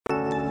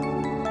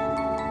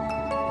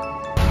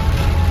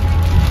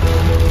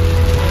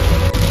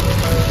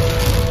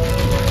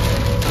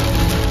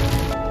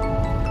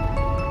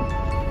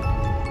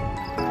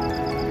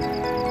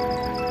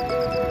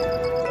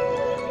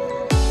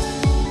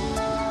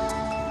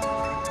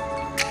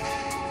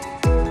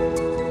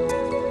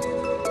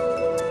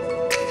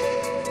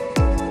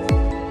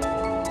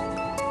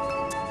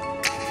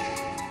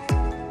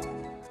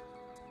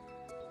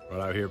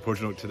at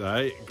Pooginook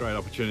today. Great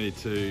opportunity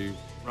to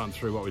run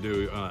through what we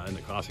do in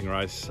the classing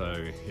race.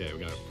 So yeah, we're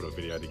going to put a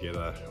video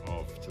together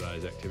of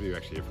today's activity. We're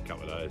actually here for a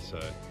couple of days, so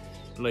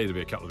it'll either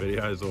be a couple of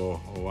videos or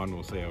one.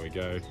 We'll see how we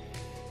go.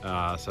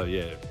 So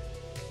yeah,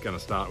 going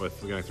to start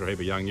with, we're going through a heap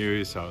of young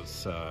ewes. So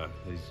it's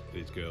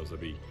these girls will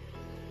be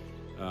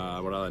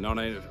what are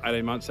they,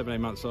 18 months, 17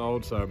 months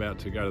old, so about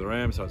to go to the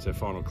ram. So it's their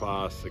final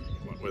class,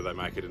 whether they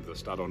make it into the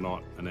stud or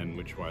not, and then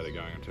which way they're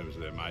going in terms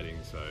of their mating.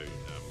 So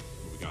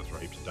we'll be going through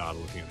heaps of data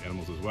looking at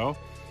animals as well.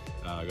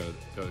 Got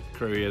a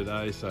crew here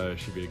today, so it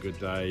should be a good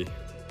day.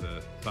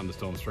 The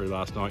thunderstorms through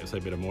last night, you'll see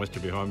a bit of moisture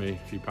behind me,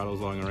 a few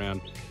puddles lying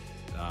around,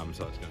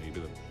 so it's going to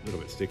be a little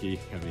bit sticky.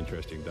 Going to be an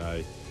interesting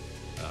day.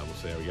 We'll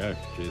see how we go.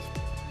 Cheers.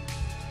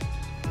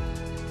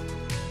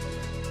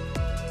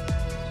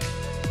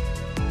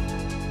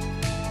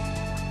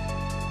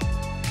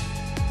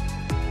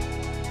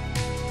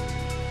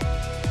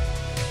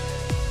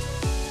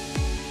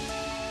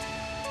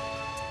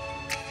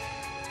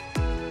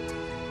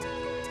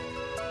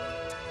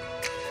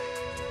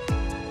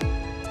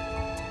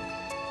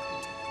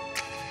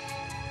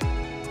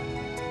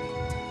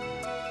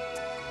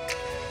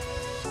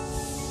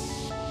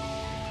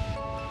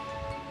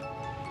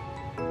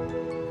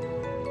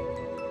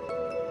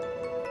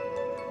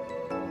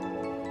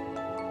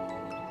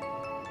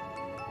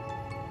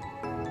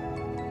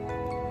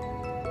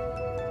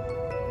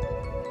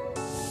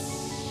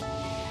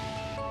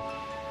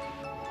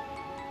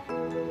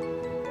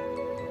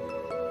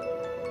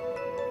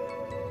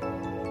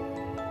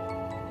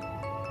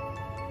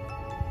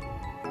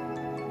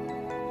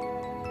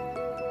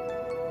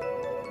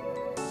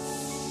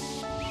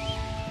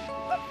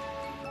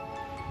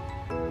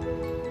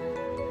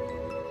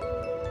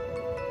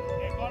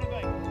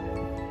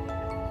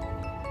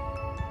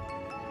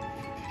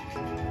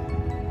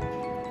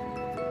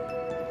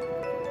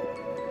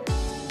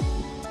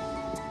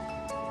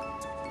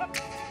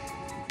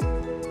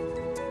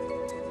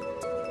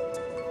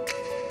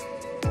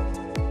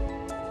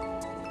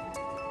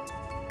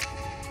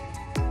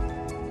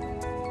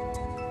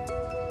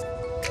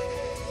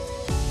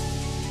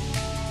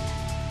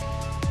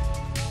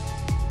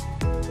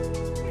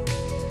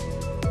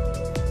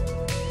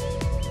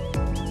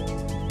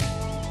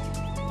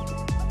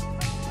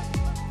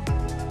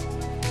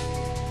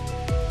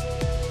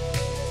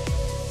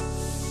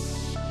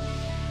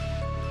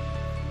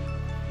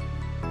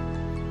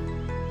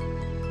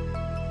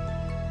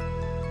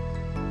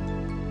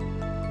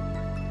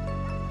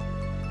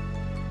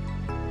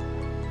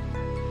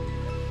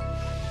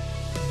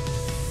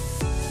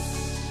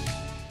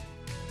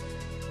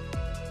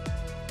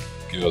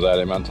 He was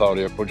 18 months old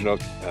here at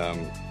Pooginook,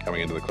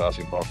 coming into the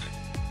classing block.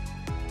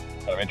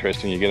 Kind of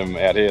interesting, you get them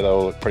out here, they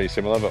all look pretty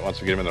similar, but once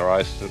we get them in the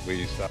race,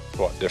 we start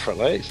quite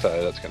differently,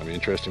 so that's going to be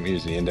interesting. We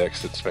use the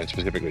index that's been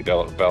specifically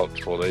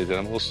developed for these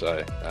animals,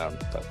 so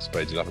that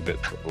speeds it up a bit.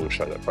 We'll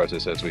show that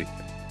process as we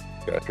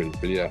go through the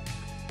video.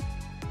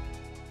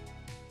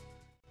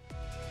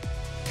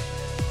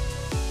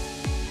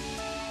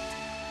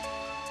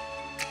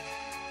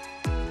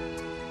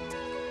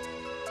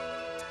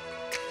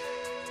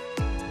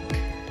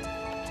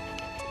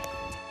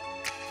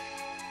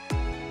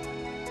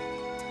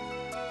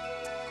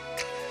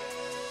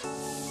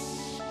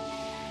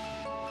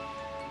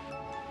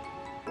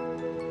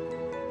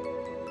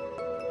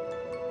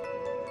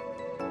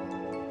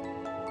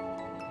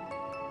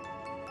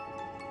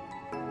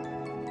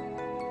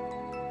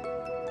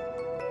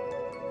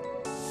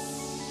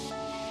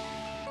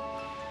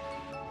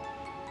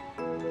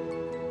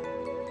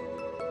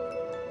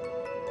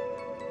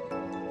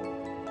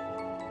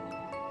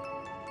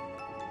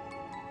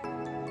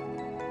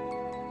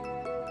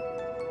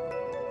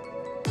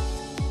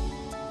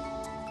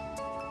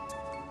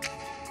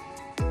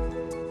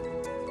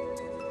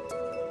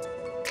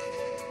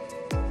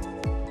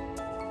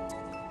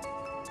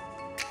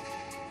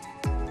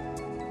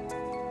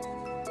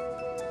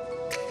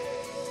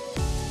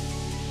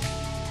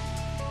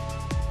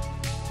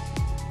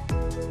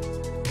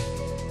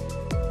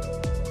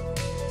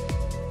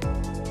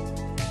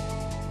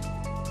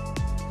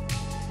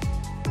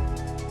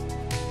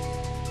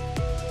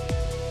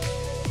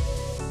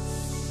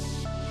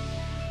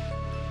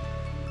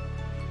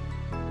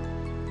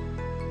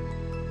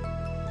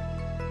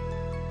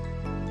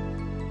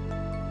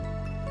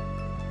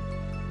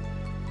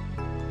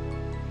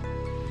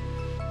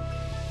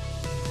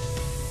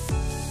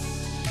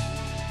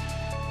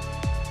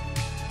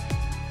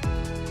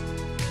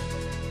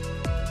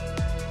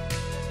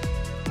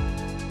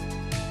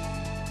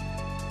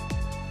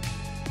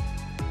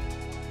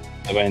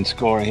 I've been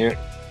scoring here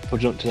at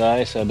Pooginook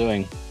today, so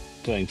doing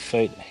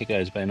feet.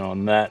 Hiko's been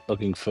on that,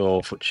 looking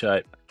for foot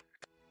shape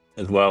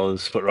as well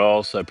as foot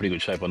rolls, so pretty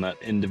good shape on that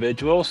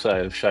individual.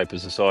 So shape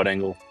is the side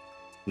angle,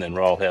 and then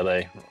roll how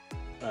they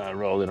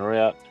roll in or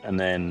out, and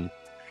then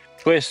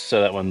twist,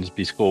 so that one's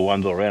be score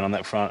ones all around on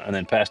that front, and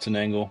then paston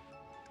angle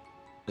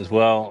as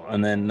well,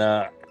 and then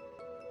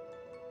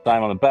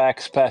same on the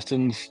backs,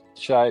 pastons,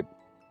 shape,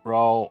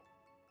 roll,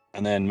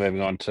 and then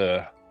moving on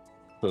to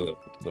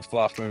the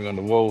fluff moving on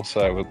the wool.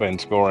 So we've been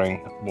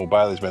scoring, well,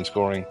 Bailey's been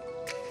scoring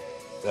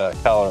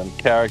colour and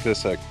character.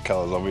 So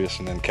colour's obvious,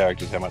 and then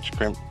character's how much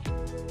crimp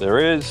there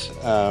is.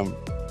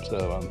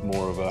 So I'm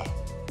more of a,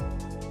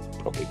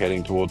 probably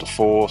heading towards a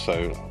 4,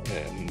 so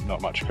yeah,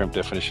 not much crimp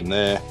definition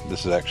there.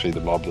 This is actually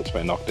the mob that's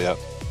been knocked out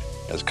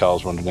as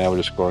Carl's running now. We're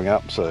just scoring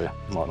up, so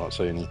you might not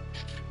see any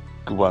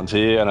good ones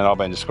here. And then I've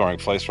been just scoring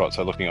fleece rot,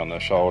 so looking on the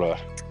shoulder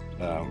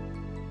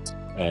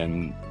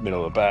and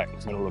middle of the back,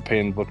 middle of the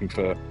pin, looking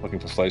for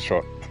fleece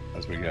rot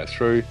as we go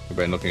through. We've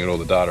been looking at all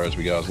the data as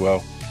we go as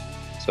well,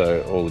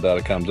 so all the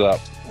data comes up,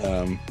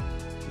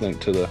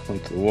 linked to the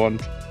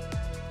wand,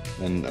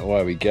 and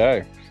away we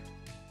go.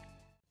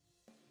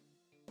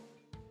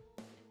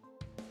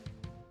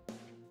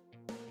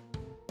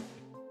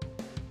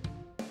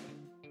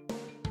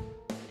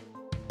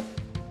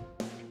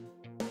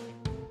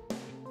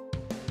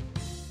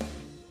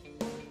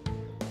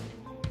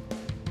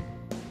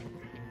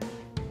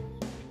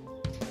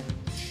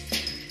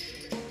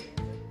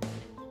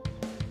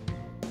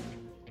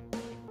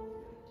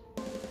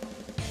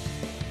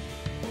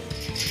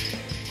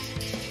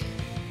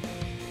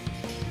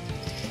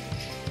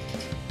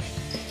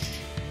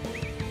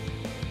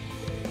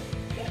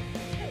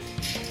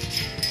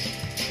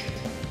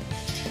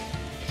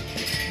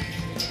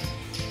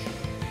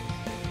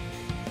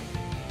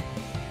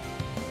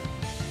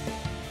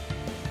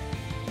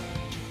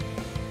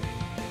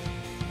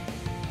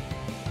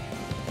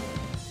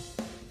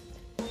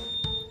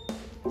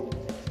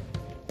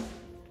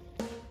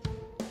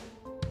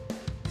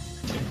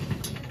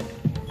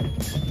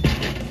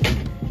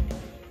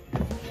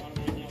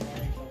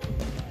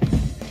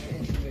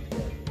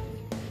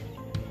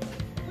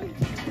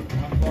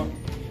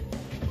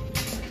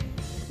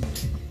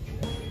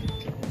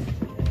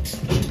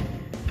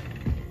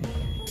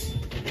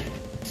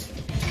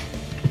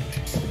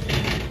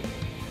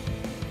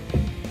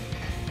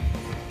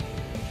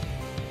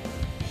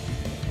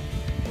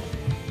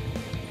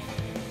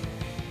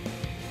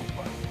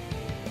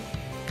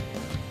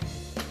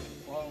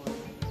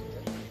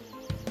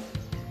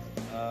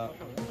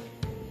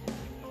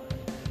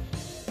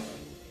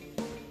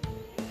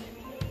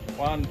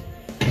 One,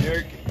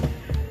 Duke.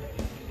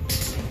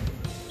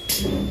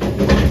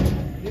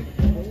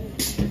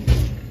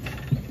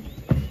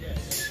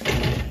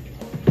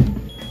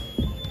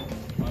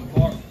 One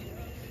block.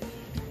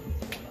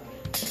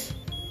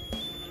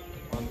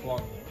 One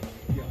block.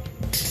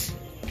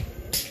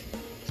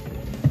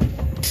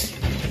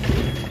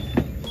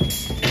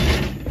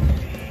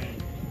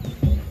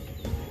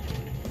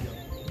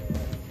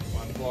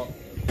 One block.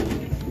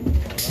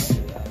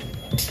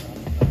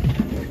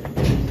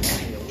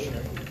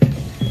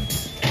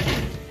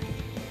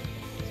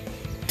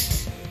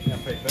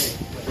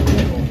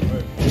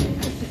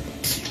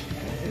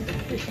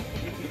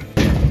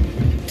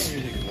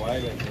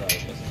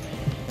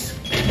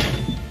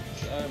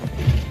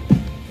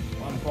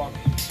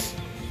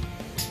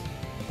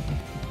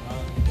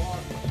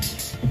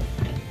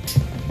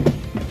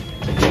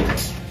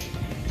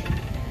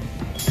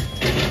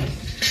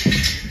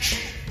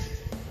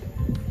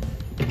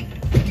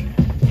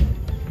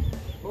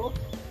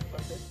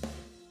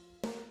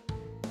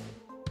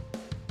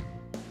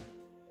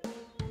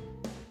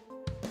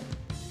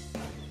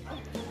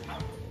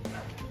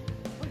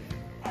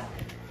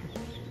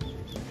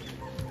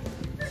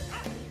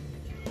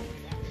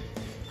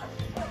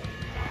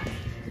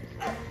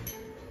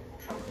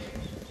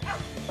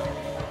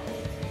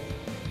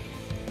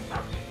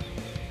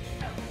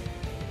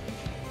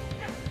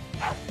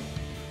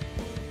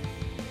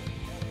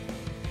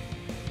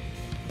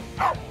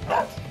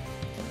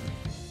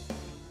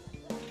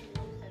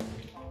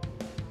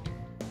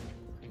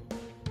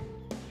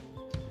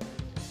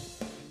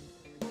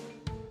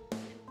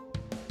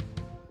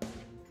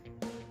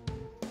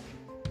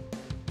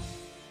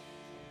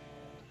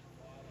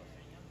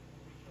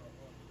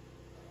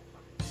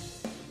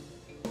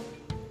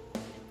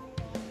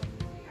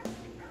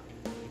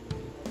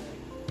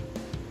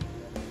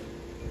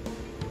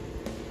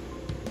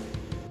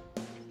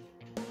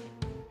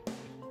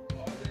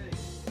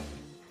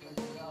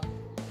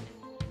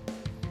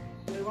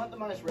 Do you want the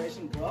most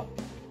recent drop?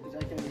 Is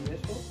that going to be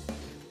useful?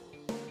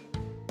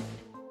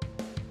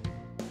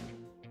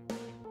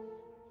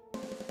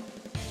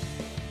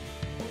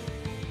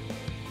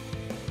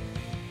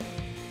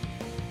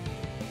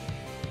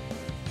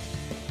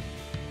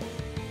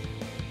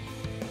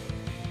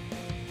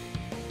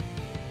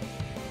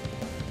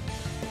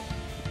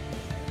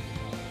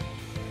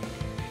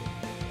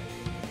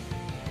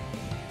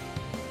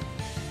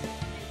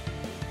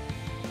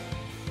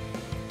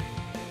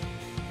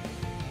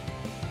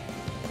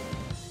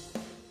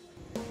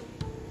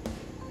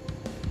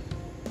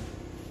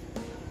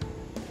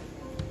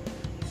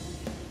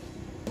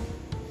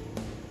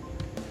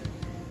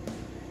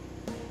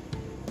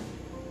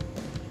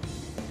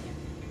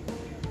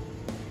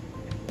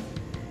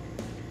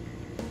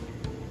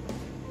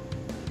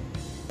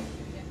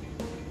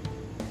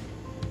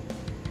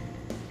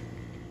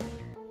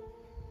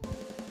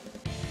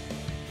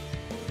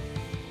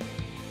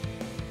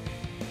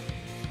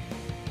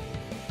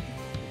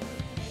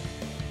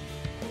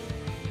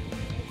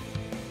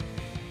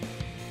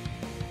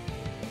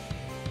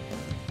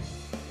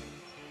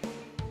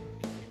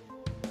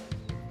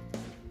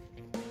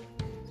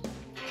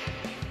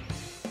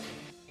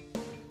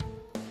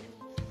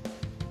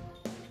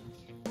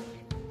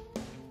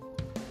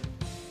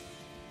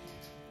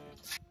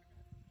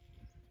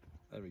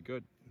 That'd be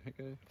good.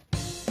 Okay.